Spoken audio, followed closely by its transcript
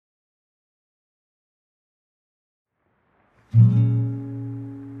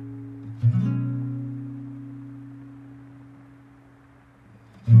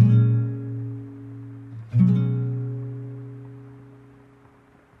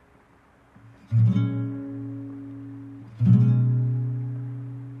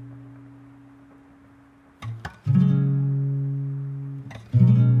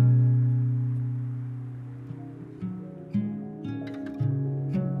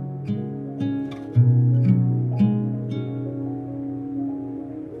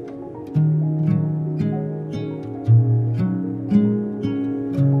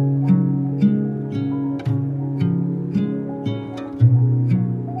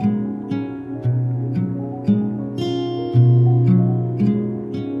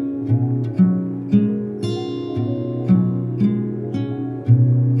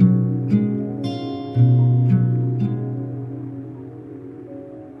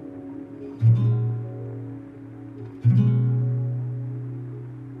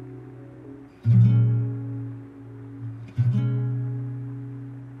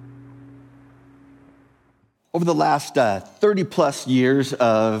Over the last 30 plus years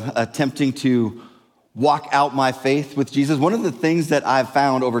of attempting to walk out my faith with Jesus, one of the things that I've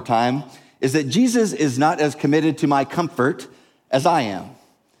found over time is that Jesus is not as committed to my comfort as I am.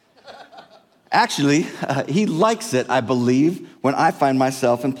 Actually, he likes it, I believe, when I find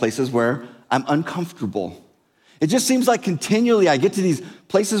myself in places where I'm uncomfortable. It just seems like continually I get to these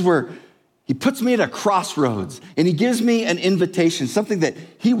places where he puts me at a crossroads and he gives me an invitation, something that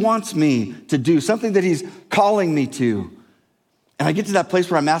he wants me to do, something that he's calling me to. And I get to that place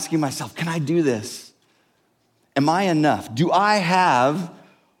where I'm asking myself, can I do this? Am I enough? Do I have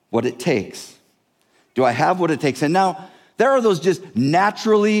what it takes? Do I have what it takes? And now there are those just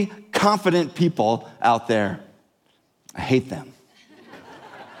naturally confident people out there. I hate them.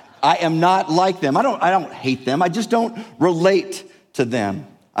 I am not like them. I don't hate them. I just don't relate to them.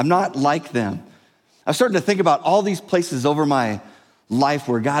 I'm not like them. I'm starting to think about all these places over my life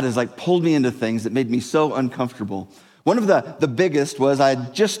where God has pulled me into things that made me so uncomfortable. One of the biggest was I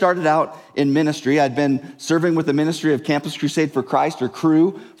had just started out in ministry. I'd been serving with the ministry of Campus Crusade for Christ, or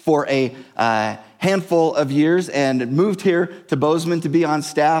Cru, for a handful of years, and moved here to Bozeman to be on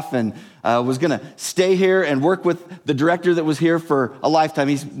staff, and was going to stay here and work with the director that was here for a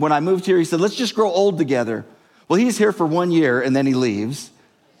lifetime. When I moved here, he said, let's just grow old together. Well, he's here for 1 year, and then he leaves.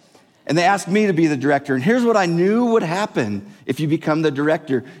 And they asked me to be the director. And here's what I knew would happen if you become the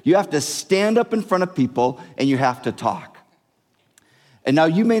director. You have to stand up in front of people and you have to talk. And now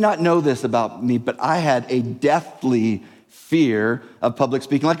you may not know this about me, but I had a deathly fear of public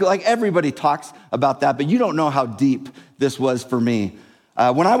speaking. Like everybody talks about that, but you don't know how deep this was for me.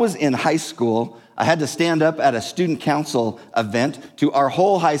 When I was in high school, I had to stand up at a student council event to our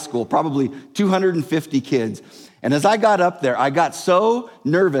whole high school, probably 250 kids. And as I got up there, I got so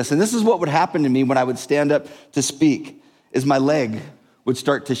nervous, and this is what would happen to me when I would stand up to speak, is my leg would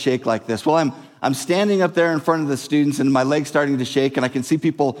start to shake like this. Well, I'm standing up there in front of the students, and my leg's starting to shake, and I can see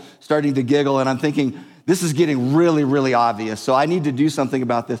people starting to giggle, and I'm thinking, this is getting really, really obvious, so I need to do something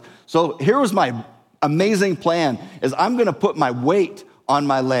about this. So here was my amazing plan, is I'm gonna put my weight on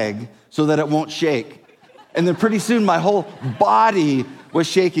my leg so that it won't shake. And then pretty soon my whole body was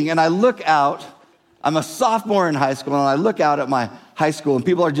shaking, and I look out. I'm a sophomore in high school, and I look out at my high school, and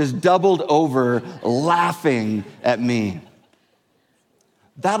people are just doubled over laughing at me.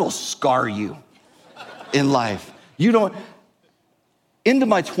 That'll scar you in life. Into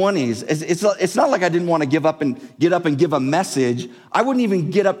my 20s, it's not like I didn't want to get up and give a message. I wouldn't even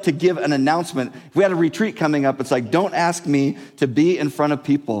get up to give an announcement. If we had a retreat coming up, it's like, don't ask me to be in front of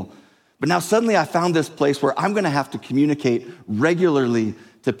people. But now suddenly I found this place where I'm going to have to communicate regularly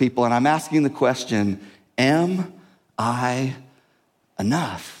to people, and I'm asking the question, am I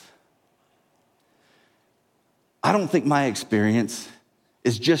enough? I don't think my experience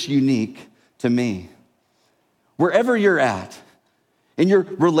is just unique to me. Wherever you're at, in your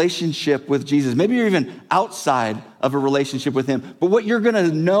relationship with Jesus, maybe you're even outside of a relationship with him, but what you're gonna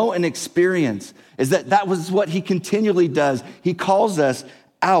know and experience is that was what he continually does. He calls us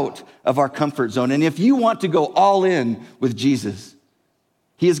out of our comfort zone, and if you want to go all in with Jesus,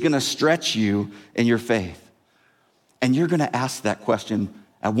 he is going to stretch you in your faith. And you're going to ask that question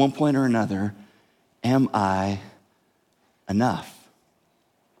at one point or another, am I enough?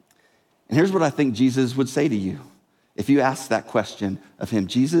 And here's what I think Jesus would say to you if you ask that question of him.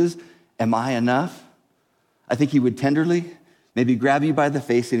 Jesus, am I enough? I think he would tenderly maybe grab you by the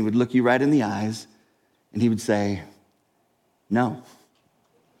face, and he would look you right in the eyes, and he would say, no,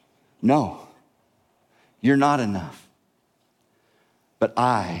 you're not enough. But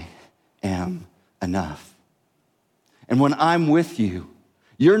I am enough. And when I'm with you,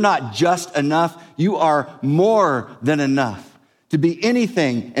 you're not just enough, you are more than enough to be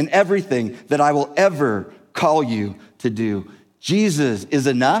anything and everything that I will ever call you to do. Jesus is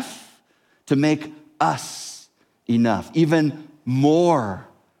enough to make us enough, even more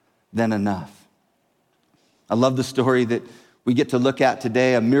than enough. I love the story that we get to look at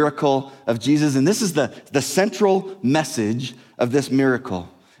today, a miracle of Jesus. And this is the central message of this miracle,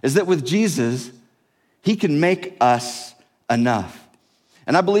 is that with Jesus, he can make us enough.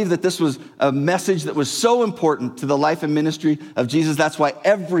 And I believe that this was a message that was so important to the life and ministry of Jesus. That's why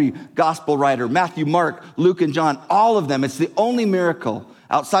every gospel writer, Matthew, Mark, Luke, and John, all of them, it's the only miracle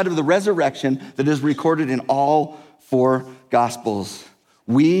outside of the resurrection that is recorded in all four gospels.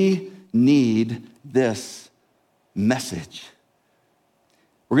 We need this message.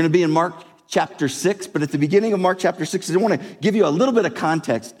 We're going to be in Mark chapter 6, but at the beginning of Mark chapter 6, I want to give you a little bit of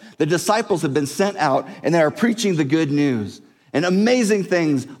context. The disciples have been sent out and they are preaching the good news. And amazing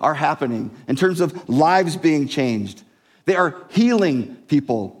things are happening in terms of lives being changed. They are healing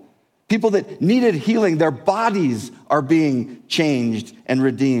people that needed healing. Their bodies are being changed and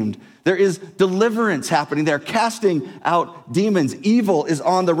redeemed. There is deliverance happening. They're casting out demons. Evil is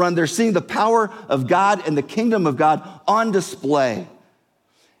on the run. They're seeing the power of God and the kingdom of God on display.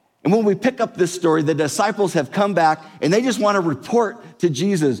 And when we pick up this story, the disciples have come back and they just want to report to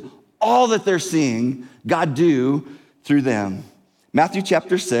Jesus all that they're seeing God do through them. Matthew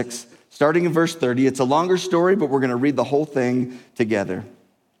chapter 6, starting in verse 30. It's a longer story, but we're going to read the whole thing together.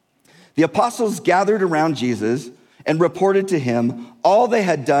 The apostles gathered around Jesus and reported to him all they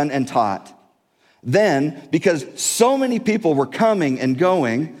had done and taught. Then, because so many people were coming and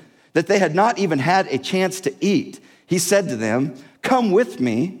going that they had not even had a chance to eat, he said to them, "Come with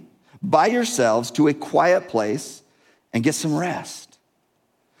me by yourselves to a quiet place and get some rest."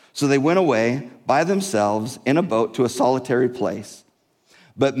 So they went away by themselves in a boat to a solitary place.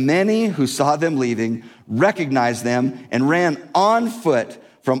 But many who saw them leaving recognized them and ran on foot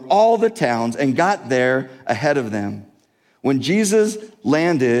from all the towns and got there ahead of them. When Jesus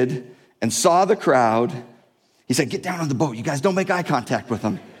landed and saw the crowd, he said, "Get down on the boat. You guys don't make eye contact with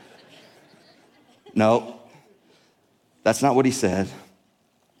them." No, that's not what he said.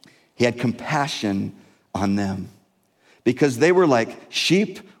 He had compassion on them because they were like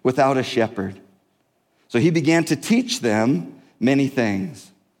sheep without a shepherd. So he began to teach them many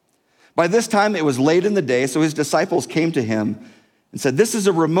things. By this time, it was late in the day, so his disciples came to him and said, "This is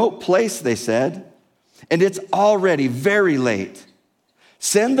a remote place," they said, "and it's already very late.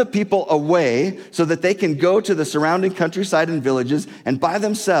 Send the people away so that they can go to the surrounding countryside and villages and buy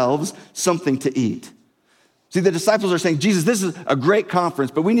themselves something to eat." See, the disciples are saying, "Jesus, this is a great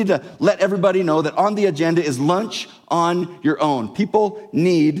conference, but we need to let everybody know that on the agenda is lunch on your own. People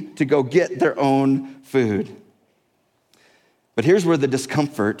need to go get their own food." But here's where the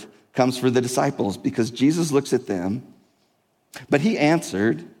discomfort comes for the disciples, because Jesus looks at them, but he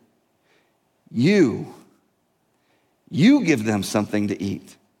answered, You give them something to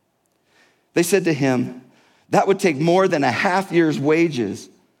eat." They said to him, "That would take more than a half year's wages.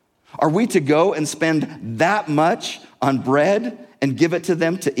 Are we to go and spend that much on bread and give it to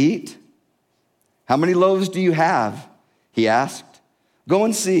them to eat?" "How many loaves do you have?" he asked. "Go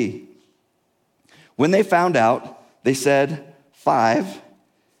and see." When they found out, they said, 5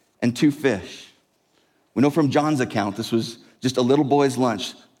 and 2 fish. We know from John's account, this was just a little boy's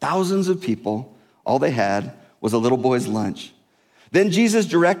lunch. Thousands of people, all they had was a little boy's lunch. Then Jesus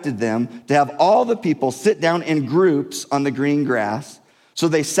directed them to have all the people sit down in groups on the green grass. So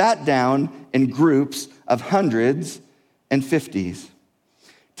they sat down in groups of hundreds and 50s.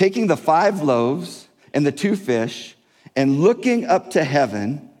 Taking the 5 loaves and the 2 fish and looking up to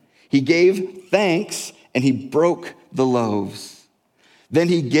heaven, he gave thanks and he broke the loaves. Then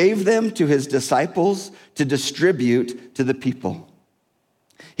he gave them to his disciples to distribute to the people.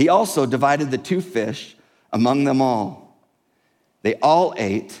 He also divided the 2 fish among them all. They all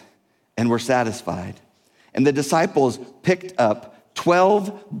ate and were satisfied. And the disciples picked up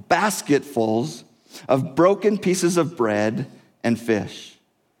 12 basketfuls of broken pieces of bread and fish.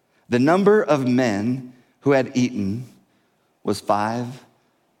 The number of men who had eaten was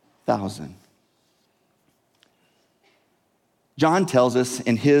 5,000. John tells us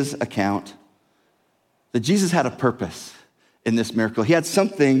in his account that Jesus had a purpose in this miracle. He had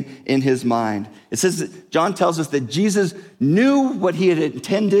something in his mind. It says that John tells us that Jesus knew what he had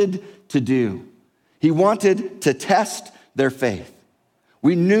intended to do. He wanted to test their faith.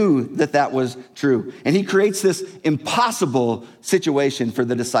 We knew that that was true. And he creates this impossible situation for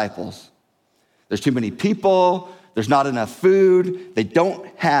the disciples. There's too many people. There's not enough food. They don't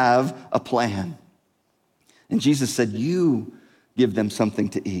have a plan. And Jesus said, you give them something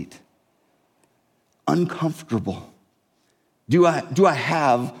to eat. Uncomfortable. Do I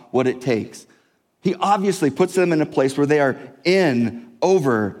have what it takes? He obviously puts them in a place where they are in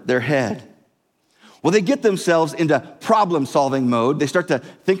over their head. Well, they get themselves into problem-solving mode. They start to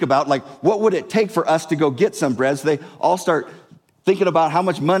think about, like, what would it take for us to go get some bread? So they all start thinking about how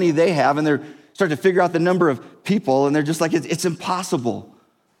much money they have, and they're starting to figure out the number of people, and they're just like, it's impossible.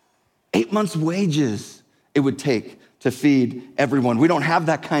 8 months' wages it would take to feed everyone. We don't have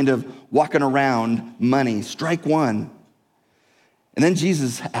that kind of walking around money. Strike one. And then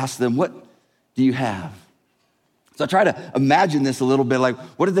Jesus asked them, what do you have? So I try to imagine this a little bit. Like,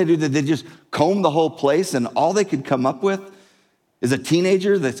 what did they do? Did they just comb the whole place and all they could come up with is a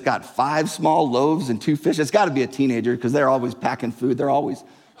teenager that's got 5 small loaves and 2 fish? It's got to be a teenager because they're always packing food. They're always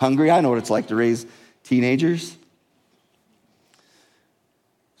hungry. I know what it's like to raise teenagers.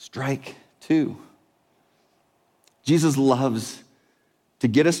 Strike two. Jesus loves to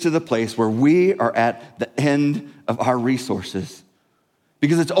get us to the place where we are at the end of our resources.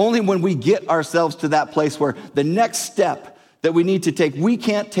 Because it's only when we get ourselves to that place where the next step that we need to take, we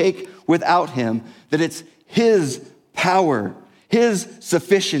can't take without him, that it's his power, his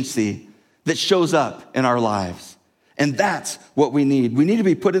sufficiency that shows up in our lives. And that's what we need. We need to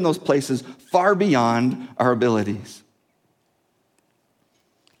be put in those places far beyond our abilities.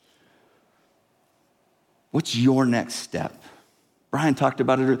 What's your next step? Brian talked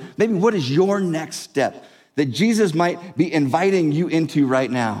about it. Maybe what is your next step that Jesus might be inviting you into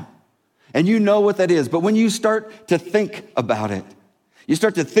right now? And you know what that is. But when you start to think about it, you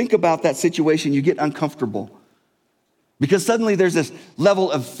start to think about that situation, you get uncomfortable. Because suddenly there's this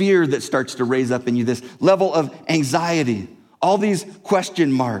level of fear that starts to raise up in you, this level of anxiety, all these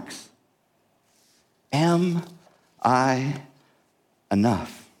question marks. Am I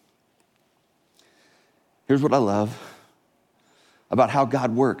enough? Here's what I love about how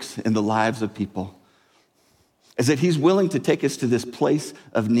God works in the lives of people, is that he's willing to take us to this place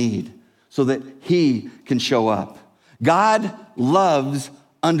of need so that he can show up. God loves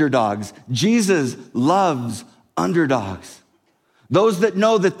underdogs. Jesus loves underdogs. Those that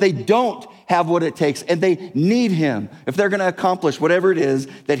know that they don't have what it takes and they need him if they're going to accomplish whatever it is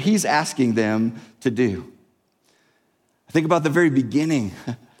that he's asking them to do. I think about the very beginning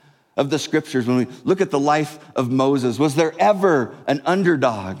of the scriptures when we look at the life of Moses. Was there ever an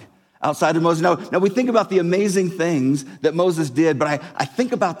underdog outside of Moses? Now we think about the amazing things that Moses did, but I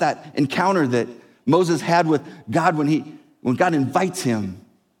think about that encounter that Moses had with God when God invites him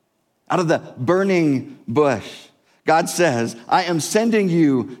out of the burning bush. God says, I am sending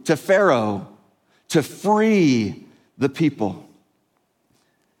you to Pharaoh to free the people.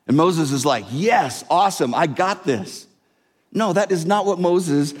 And Moses is like, yes, awesome, I got this. No, that is not what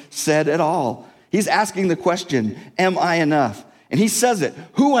Moses said at all. He's asking the question, am I enough? And he says it,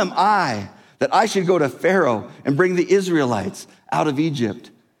 who am I that I should go to Pharaoh and bring the Israelites out of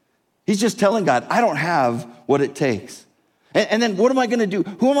Egypt? He's just telling God, I don't have what it takes. And then what am I going to do?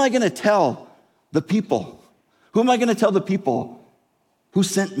 Who am I going to tell the people? Who am I going to tell the people who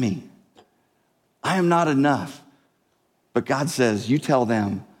sent me? I am not enough. But God says, you tell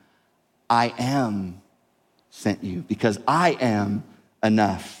them, I am sent you because I am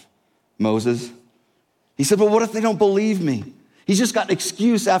enough. Moses, he said, well, what if they don't believe me? He's just got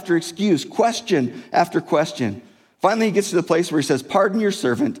excuse after excuse, question after question. Finally, he gets to the place where he says, pardon your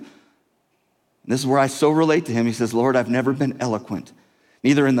servant. And this is where I so relate to him. He says, Lord, I've never been eloquent,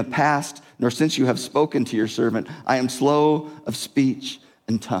 neither in the past nor since you have spoken to your servant. I am slow of speech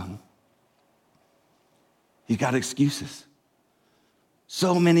and tongue. He's got excuses.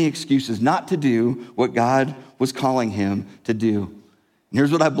 So many excuses not to do what God was calling him to do. And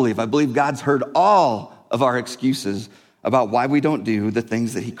here's what I believe. I believe God's heard all of our excuses about why we don't do the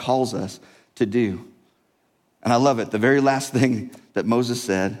things that he calls us to do. And I love it. The very last thing that Moses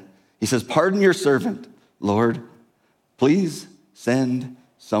said, he says, pardon your servant, Lord. Please send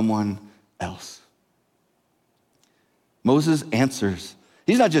someone else. Moses answers.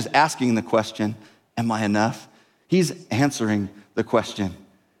 He's not just asking the question, am I enough? He's answering the question.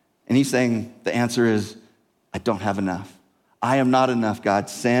 And he's saying the answer is, I don't have enough. I am not enough, God.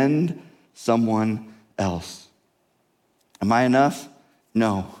 Send someone else. Am I enough?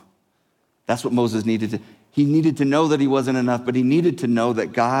 No. That's what Moses needed to. He needed to know that he wasn't enough, but he needed to know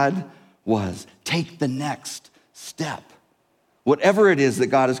that God was. Take the next step. Whatever it is that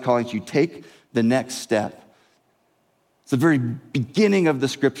God is calling you, take the next step. It's the very beginning of the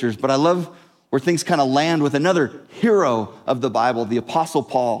scriptures, but I love where things kind of land with another hero of the Bible, the Apostle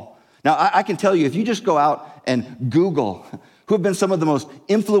Paul. Now, I can tell you, if you just go out and Google who have been some of the most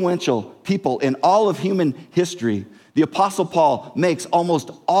influential people in all of human history, the Apostle Paul makes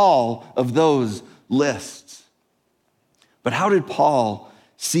almost all of those lists. But how did Paul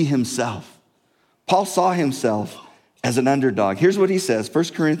see himself? Paul saw himself as an underdog. Here's what he says, 1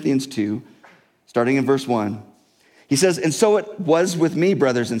 Corinthians 2, starting in verse 1. He says, "And so it was with me,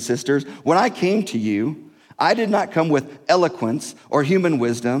 brothers and sisters. When I came to you, I did not come with eloquence or human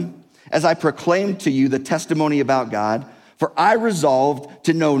wisdom, as I proclaimed to you the testimony about God, for I resolved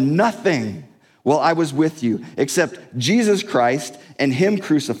to know nothing while I was with you, except Jesus Christ and him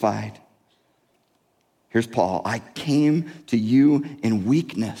crucified." Here's Paul. "I came to you in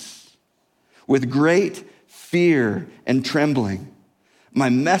weakness, with great fear and trembling.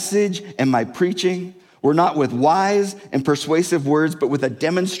 My message and my preaching were not with wise and persuasive words, but with a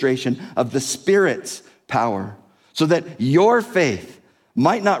demonstration of the Spirit's power, so that your faith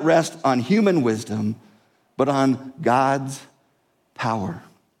might not rest on human wisdom, but on God's power."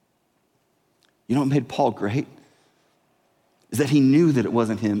 You know what made Paul great? Is that he knew that it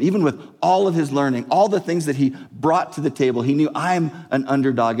wasn't him. Even with all of his learning, all the things that he brought to the table, he knew, I'm an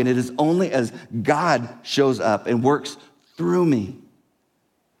underdog, and it is only as God shows up and works through me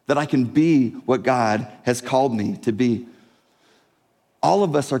that I can be what God has called me to be. All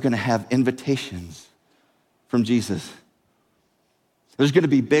of us are going to have invitations from Jesus. There's going to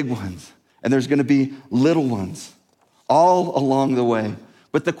be big ones, and there's going to be little ones all along the way.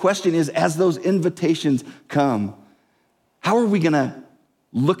 But the question is, as those invitations come, how are we going to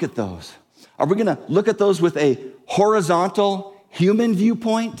look at those? Are we going to look at those with a horizontal human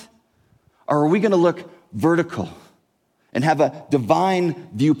viewpoint? Or are we going to look vertical and have a divine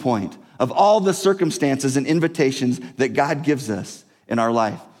viewpoint of all the circumstances and invitations that God gives us in our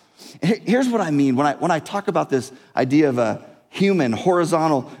life? Here's what I mean when I talk about this idea of a human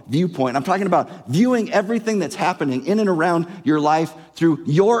horizontal viewpoint. I'm talking about viewing everything that's happening in and around your life through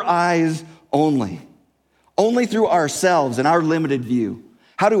your eyes only through ourselves and our limited view.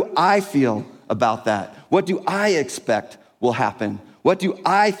 How do I feel about that? What do I expect will happen? What do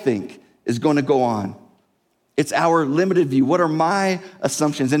I think is going to go on? It's our limited view. What are my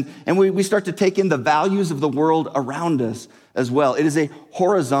assumptions? And we start to take in the values of the world around us as well. It is a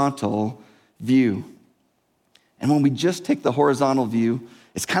horizontal view. And when we just take the horizontal view,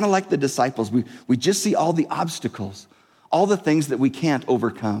 it's kind of like the disciples. We just see all the obstacles, all the things that we can't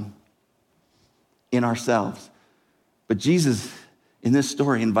overcome in ourselves. But Jesus, in this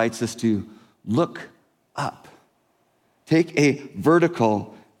story, invites us to look up. Take a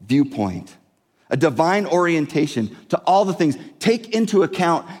vertical viewpoint, a divine orientation to all the things. Take into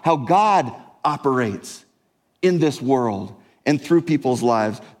account how God operates in this world and through people's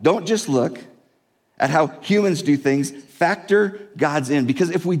lives. Don't just look at how humans do things, factor God's in.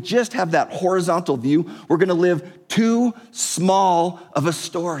 Because if we just have that horizontal view, we're going to live too small of a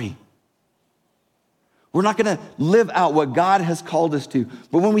story. We're not going to live out what God has called us to.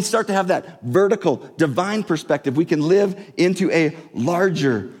 But when we start to have that vertical, divine perspective, we can live into a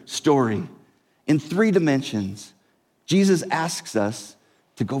larger story in 3 dimensions. Jesus asks us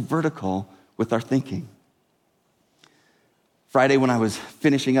to go vertical with our thinking. Friday, when I was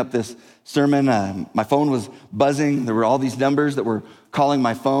finishing up this sermon, my phone was buzzing. There were all these numbers that were calling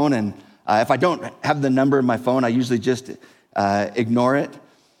my phone. And if I don't have the number in my phone, I usually just ignore it.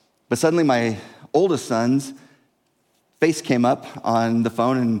 But suddenly my oldest son's face came up on the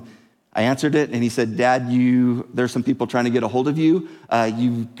phone, and I answered it. And he said, "Dad, there's some people trying to get a hold of you.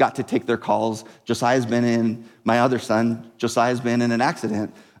 You've got to take their calls. My other son, Josiah's been in an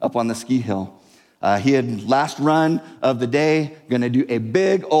accident up on the ski hill. He had last run of the day, going to do a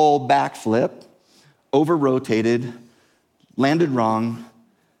big old backflip, over-rotated, landed wrong,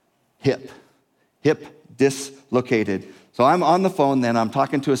 hip dislocated." So I'm on the phone then, I'm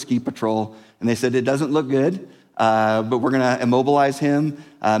talking to a ski patrol, and they said, "It doesn't look good, but we're going to immobilize him,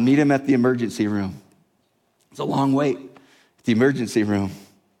 meet him at the emergency room." It's a long wait at the emergency room.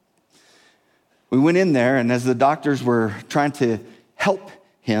 We went in there, and as the doctors were trying to help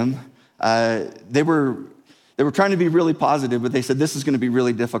him, they were trying to be really positive, but they said, "This is going to be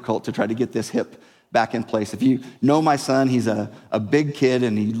really difficult to try to get this hip back in place." If you know my son, he's a big kid,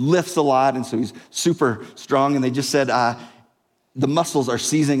 and he lifts a lot, and so he's super strong. And they just said, the muscles are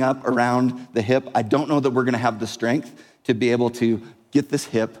seizing up around the hip. I don't know that we're going to have the strength to be able to get this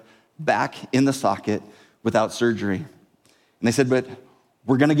hip back in the socket without surgery. And they said, "But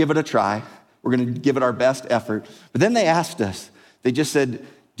we're going to give it a try. We're going to give it our best effort." But then they asked us, they just said,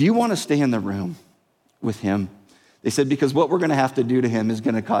 "Do you want to stay in the room with him?" They said, "Because what we're going to have to do to him is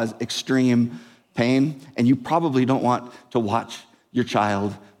going to cause extreme pain, and you probably don't want to watch your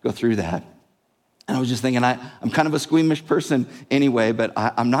child go through that." And I was just thinking, I'm kind of a squeamish person anyway, but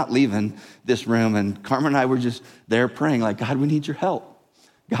I'm not leaving this room. And Carmen and I were just there praying like, God, we need your help.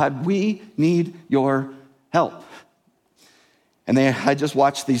 God, we need your help. And I just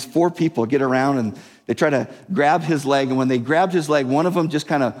watched these 4 people get around and they try to grab his leg. And when they grabbed his leg, one of them just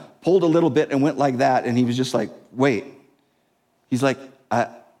kind of pulled a little bit and went like that. And he was just like, wait. He's like, I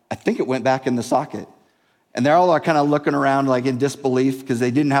think it went back in the socket. And they're all kind of looking around like in disbelief because they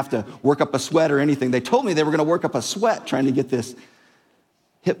didn't have to work up a sweat or anything. They told me they were going to work up a sweat trying to get this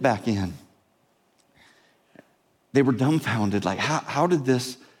hip back in. They were dumbfounded, like, how did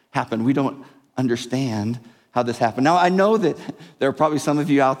this happen? We don't understand how this happened. Now, I know that there are probably some of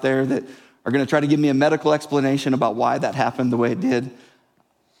you out there that are going to try to give me a medical explanation about why that happened the way it did.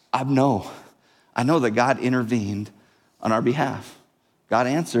 I know that God intervened on our behalf. God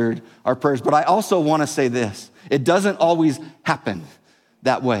answered our prayers. But I also want to say this. It doesn't always happen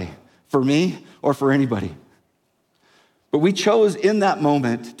that way for me or for anybody. But we chose in that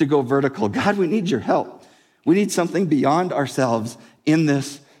moment to go vertical. God, we need your help. We need something beyond ourselves in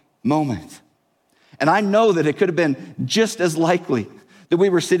this moment. And I know that it could have been just as likely that we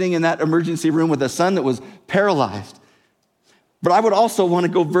were sitting in that emergency room with a son that was paralyzed. But I would also want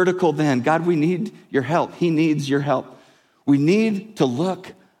to go vertical then. God, we need your help. He needs your help. We need to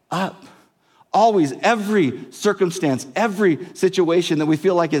look up. Always, every circumstance, every situation that we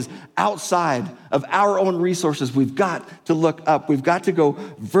feel like is outside of our own resources, we've got to look up. We've got to go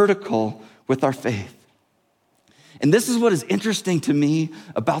vertical with our faith. And this is what is interesting to me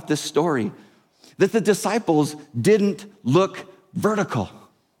about this story, that the disciples didn't look vertical.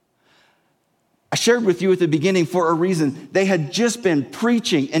 I shared with you at the beginning for a reason. They had just been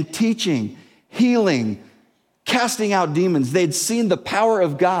preaching and teaching, healing, casting out demons. They'd seen the power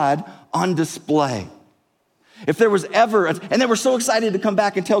of God on display. If there was ever, and they were so excited to come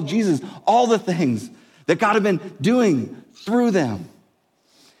back and tell Jesus all the things that God had been doing through them.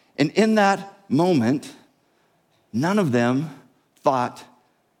 And in that moment, none of them thought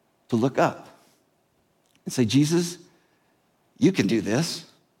to look up and say, Jesus, you can do this.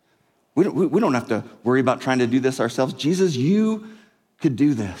 We don't have to worry about trying to do this ourselves. Jesus, you could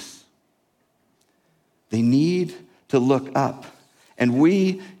do this. They need to look up, and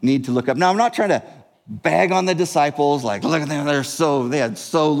we need to look up. Now, I'm not trying to bag on the disciples, like, look at them, they had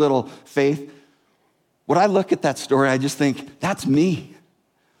so little faith. When I look at that story, I just think, that's me.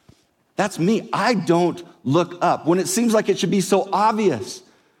 That's me. I don't look up when it seems like it should be so obvious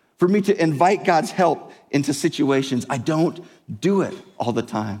for me to invite God's help into situations. I don't do it all the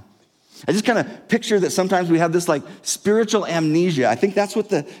time. I just kind of picture that sometimes we have this like spiritual amnesia. I think that's what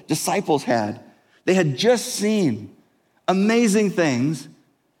the disciples had. They had just seen amazing things,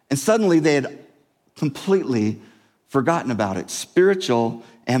 and suddenly they had completely forgotten about it. Spiritual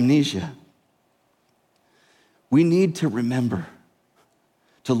amnesia. We need to remember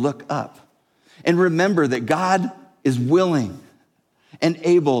to look up and remember that God is willing and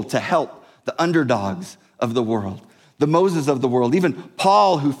able to help the underdogs of the world, the Moses of the world, even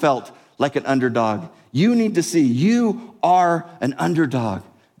Paul, who felt like an underdog. You need to see you are an underdog.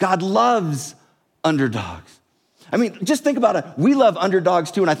 God loves underdogs. I mean, just think about it. We love underdogs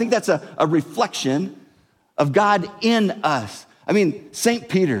too, and I think that's a reflection of God in us. I mean, St.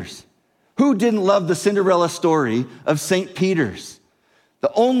 Peter's. Who didn't love the Cinderella story of St. Peter's?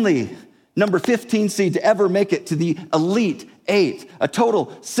 The only number 15 seed to ever make it to the Elite Eight, a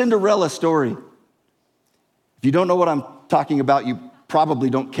total Cinderella story. If you don't know what I'm talking about, you probably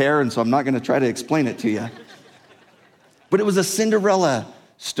don't care, and so I'm not going to try to explain it to you. But it was a Cinderella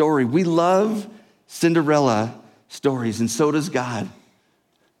story. We love Cinderella stories, and so does God.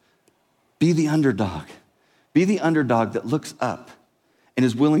 Be the underdog. Be the underdog that looks up and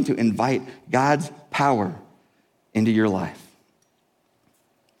is willing to invite God's power into your life.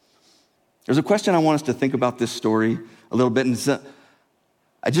 There's a question I want us to think about this story a little bit. And so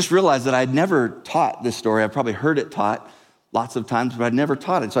I just realized that I'd never taught this story. I probably heard it taught lots of times, but I'd never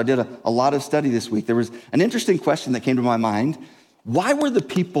taught it. So I did a lot of study this week. There was an interesting question that came to my mind. Why were the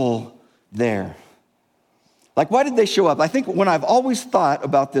people there? Like, why did they show up? I think when I've always thought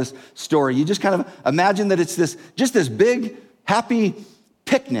about this story, you just kind of imagine that it's this big, happy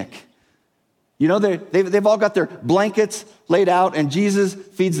picnic. You know, they've all got their blankets laid out and Jesus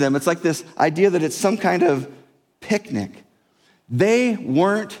feeds them. It's like this idea that it's some kind of picnic. They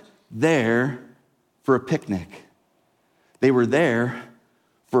weren't there for a picnic. They were there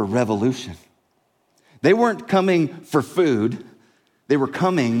for a revolution. They weren't coming for food. They were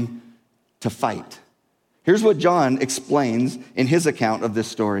coming to fight. Here's what John explains in his account of this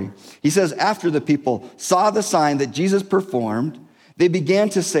story. He says, after the people saw the sign that Jesus performed, they began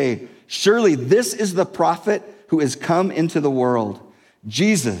to say, Surely this is the prophet who has come into the world.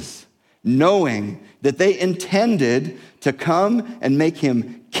 Jesus, knowing that they intended to come and make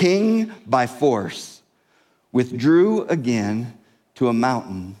him king by force, withdrew again to a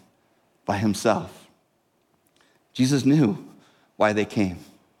mountain by himself. Jesus knew why they came.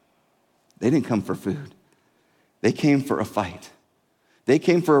 They didn't come for food. They came for a fight. They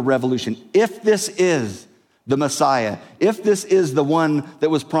came for a revolution. If this is the Messiah, if this is the one that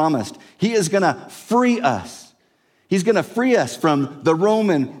was promised, he is going to free us. He's going to free us from the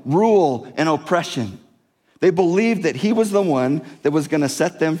Roman rule and oppression. They believed that he was the one that was going to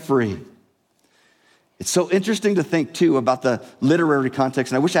set them free. It's so interesting to think, too, about the literary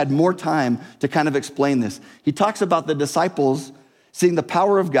context, and I wish I had more time to kind of explain this. He talks about the disciples seeing the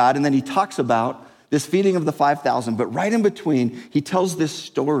power of God, and then he talks about this feeding of the 5,000. But right in between, he tells this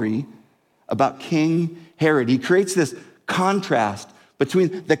story about King Herod. He creates this contrast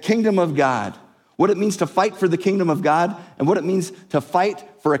between the kingdom of God, what it means to fight for the kingdom of God, and what it means to fight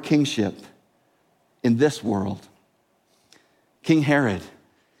for a kingship in this world. King Herod,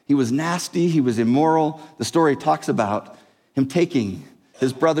 he was nasty, he was immoral. The story talks about him taking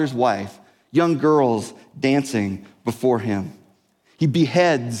his brother's wife, young girls dancing before him. He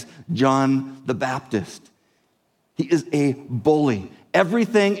beheads John the Baptist. He is a bully.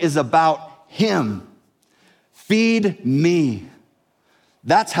 Everything is about him. Feed me.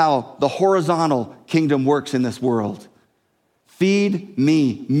 That's how the horizontal kingdom works in this world. Feed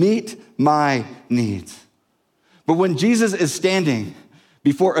me. Meet my needs. But when Jesus is standing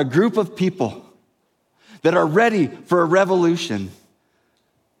before a group of people that are ready for a revolution,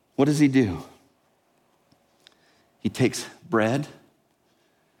 what does he do? He takes bread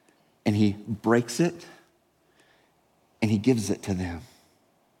and he breaks it and he gives it to them.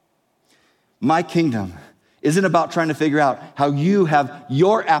 My kingdom isn't about trying to figure out how you have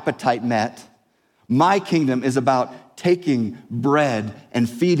your appetite met. My kingdom is about taking bread and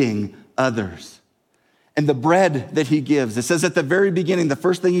feeding others. And the bread that he gives, it says at the very beginning, the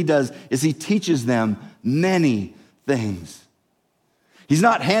first thing he does is he teaches them many things. He's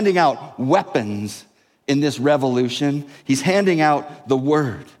not handing out weapons in this revolution. He's handing out the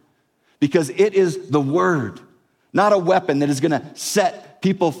word, because it is the word, not a weapon, that is going to set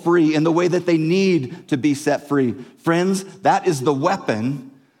people free in the way that they need to be set free. Friends, that is the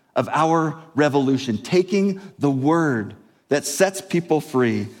weapon of our revolution, taking the word that sets people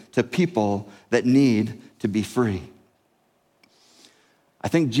free to people that need to be free. I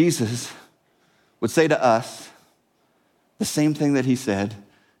think Jesus would say to us the same thing that he said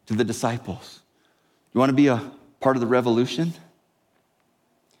to the disciples. You want to be a part of the revolution?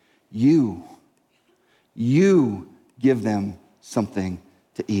 You give them something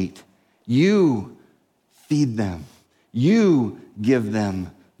to eat. You feed them. You give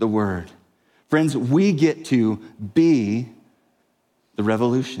them the word. Friends, we get to be the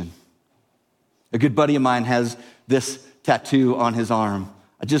revolution. A good buddy of mine has this tattoo on his arm.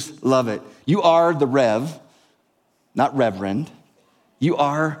 I just love it. You are the Rev, not Reverend. You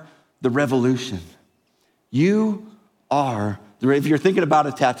are the revolution. You are the Rev. If you're thinking about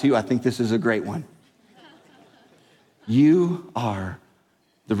a tattoo, I think this is a great one. You are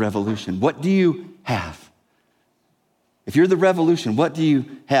the revolution. What do you have? If you're the revolution, what do you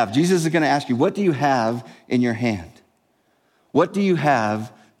have? Jesus is going to ask you, what do you have in your hand? What do you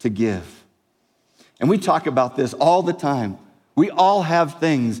have to give? And we talk about this all the time. We all have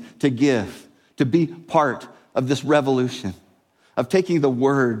things to give, to be part of this revolution, of taking the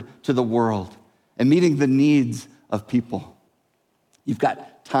word to the world and meeting the needs of people. You've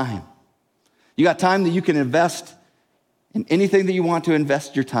got time. You got time that you can invest in anything that you want to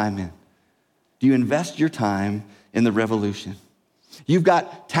invest your time in. Do you invest your time in the revolution? You've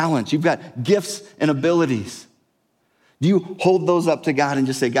got talents. You've got gifts and abilities. Do you hold those up to God and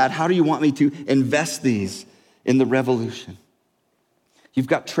just say, God, how do you want me to invest these in the revolution? You've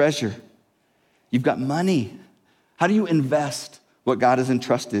got treasure. You've got money. How do you invest what God has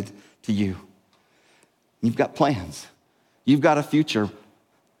entrusted to you? You've got plans. You've got a future. And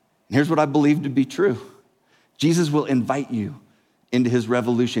here's what I believe to be true. Jesus will invite you into his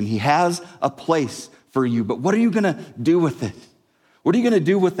revolution. He has a place for you, but what are you going to do with it? What are you going to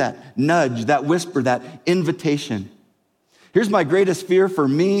do with that nudge, that whisper, that invitation? Here's my greatest fear for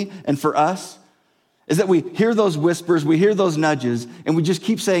me and for us, is that we hear those whispers, we hear those nudges, and we just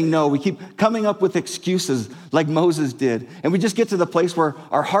keep saying no. We keep coming up with excuses like Moses did, and we just get to the place where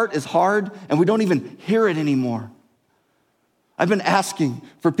our heart is hard and we don't even hear it anymore. I've been asking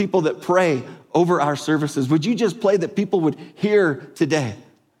for people that pray over our services. Would you just pray that people would hear today?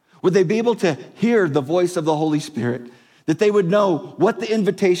 Would they be able to hear the voice of the Holy Spirit that they would know what the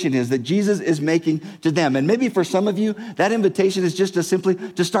invitation is that Jesus is making to them. And maybe for some of you, that invitation is just to simply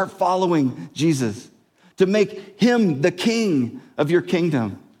to start following Jesus, to make him the king of your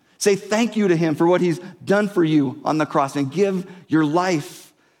kingdom. Say thank you to him for what he's done for you on the cross and give your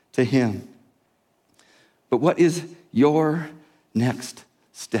life to him. But what is your next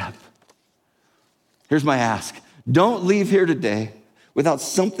step? Here's my ask. Don't leave here today without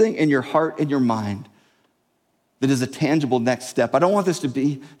something in your heart and your mind that is a tangible next step. I don't want this to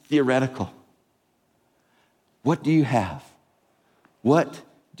be theoretical. What do you have? What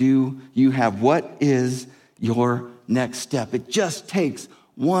do you have? What is your next step? It just takes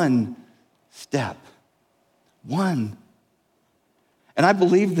one step. One. And I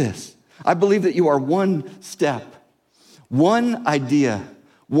believe this. I believe that you are one step, one idea,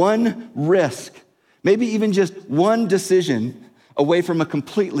 one risk, maybe even just one decision away from a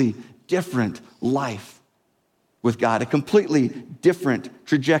completely different life with God, a completely different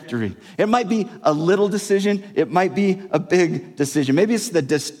trajectory. It might be a little decision. It might be a big decision. Maybe it's the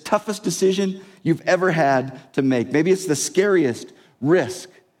toughest decision you've ever had to make. Maybe it's the scariest risk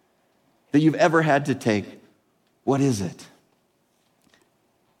that you've ever had to take. What is it?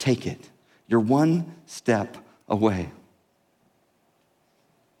 Take it. You're one step away.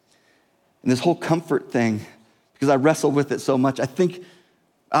 And this whole comfort thing, because I wrestle with it so much, I think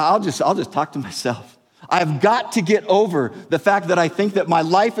I'll just talk to myself. I've got to get over the fact that I think that my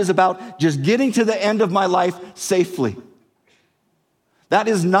life is about just getting to the end of my life safely. That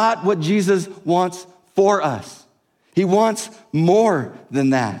is not what Jesus wants for us. He wants more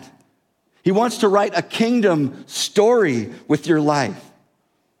than that. He wants to write a kingdom story with your life.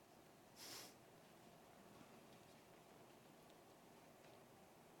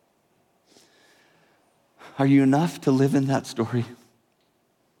 Are you enough to live in that story?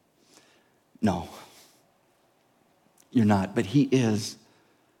 No. You're not, but he is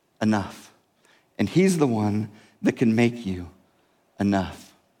enough. And he's the one that can make you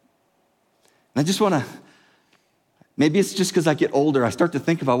enough. And I just want to, maybe it's just because I get older, I start to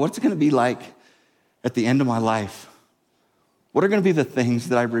think about what's it going to be like at the end of my life? What are going to be the things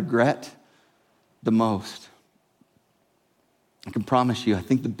that I regret the most? I can promise you, I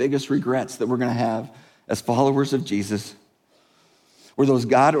think the biggest regrets that we're going to have as followers of Jesus were those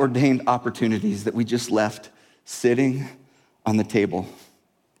God-ordained opportunities that we just left sitting on the table.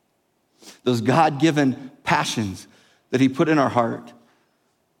 Those God-given passions that he put in our heart,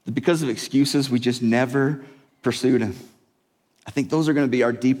 that because of excuses, we just never pursued him. I think those are going to be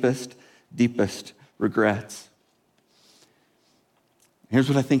our deepest regrets. Here's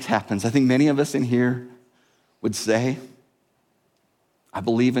what I think happens. I think many of us in here would say, I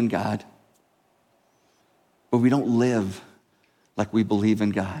believe in God, but we don't live like we believe in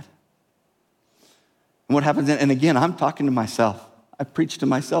God. And what happens, and again, I'm talking to myself. I preach to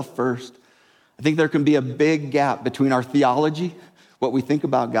myself first. I think there can be a big gap between our theology, what we think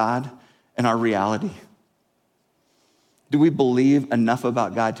about God, and our reality. Do we believe enough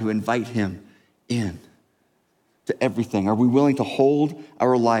about God to invite him in to everything? Are we willing to hold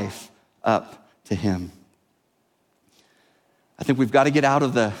our life up to him? I think we've got to get out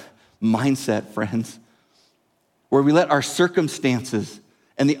of the mindset, friends, where we let our circumstances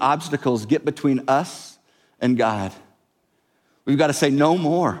and the obstacles get between us and God. We've got to say no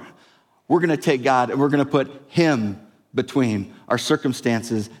more. We're going to take God and we're going to put him between our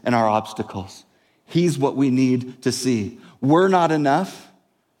circumstances and our obstacles. He's what we need to see. We're not enough,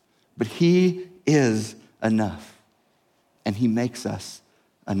 but he is enough. And he makes us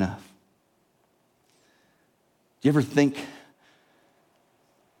enough. Do you ever think,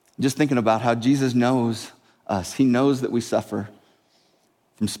 just thinking about how Jesus knows us. He knows that we suffer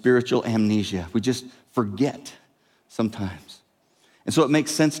from spiritual amnesia. We just forget sometimes. And so it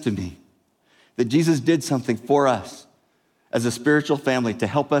makes sense to me that Jesus did something for us as a spiritual family to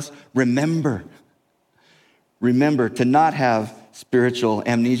help us remember to not have spiritual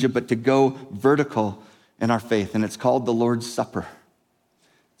amnesia, but to go vertical in our faith. And it's called the Lord's Supper.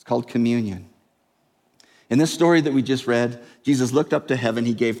 It's called communion. In this story that we just read, Jesus looked up to heaven,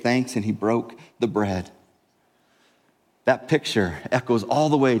 he gave thanks, and he broke the bread. That picture echoes all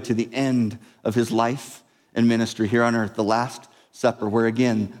the way to the end of his life and ministry here on earth, the Last Supper, where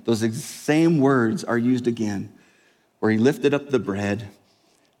again, those same words are used again, where he lifted up the bread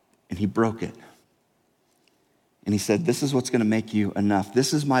and he broke it. And he said, this is what's going to make you enough.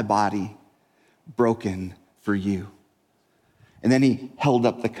 This is my body broken for you. And then he held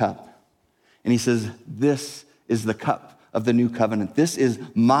up the cup and he says, this is the cup of the new covenant. This is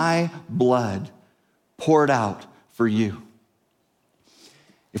my blood poured out for you.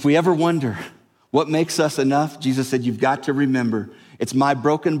 If we ever wonder What makes us enough? Jesus said, you've got to remember, it's my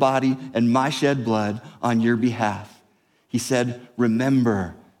broken body and my shed blood on your behalf. He said,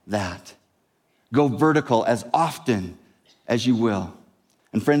 remember that. Go vertical as often as you will.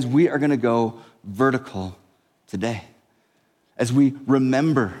 And friends, we are going to go vertical today as we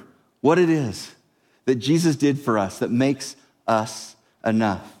remember what it is that Jesus did for us that makes us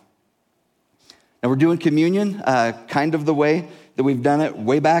enough. Now we're doing communion kind of the way that we've done it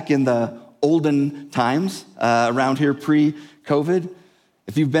way back in the olden times around here pre-COVID.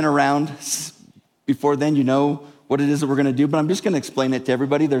 If you've been around before then, you know what it is that we're going to do, but I'm just going to explain it to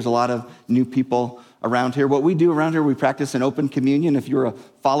everybody. There's a lot of new people around here. What we do around here, we practice an open communion. If you're a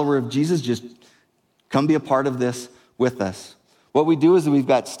follower of Jesus, just come be a part of this with us. What we do is we've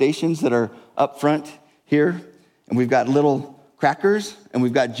got stations that are up front here, and we've got little crackers, and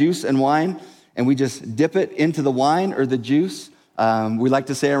we've got juice and wine, and we just dip it into the wine or the juice. We like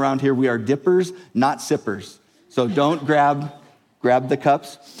to say around here, we are dippers, not sippers. So don't grab the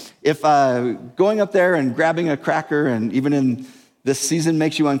cups. If going up there and grabbing a cracker, and even in this season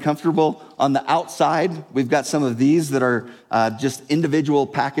makes you uncomfortable, on the outside, we've got some of these that are just individual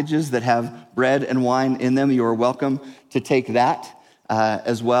packages that have bread and wine in them. You are welcome to take that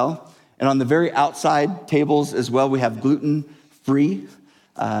as well. And on the very outside tables as well, we have gluten-free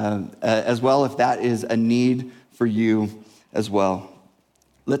as well, if that is a need for you as well.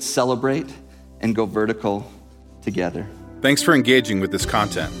 Let's celebrate and go vertical together. Thanks for engaging with this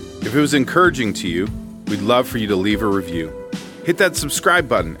content. If it was encouraging to you, we'd love for you to leave a review. Hit that subscribe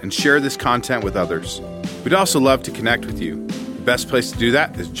button and share this content with others. We'd also love to connect with you. The best place to do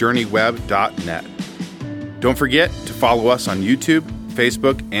that is journeyweb.net. Don't forget to follow us on YouTube,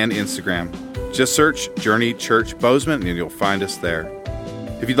 Facebook, and Instagram. Just search Journey Church Bozeman and you'll find us there.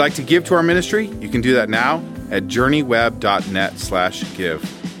 If you'd like to give to our ministry, you can do that now at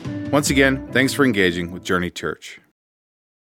journeyweb.net/give. Once again, thanks for engaging with Journey Church.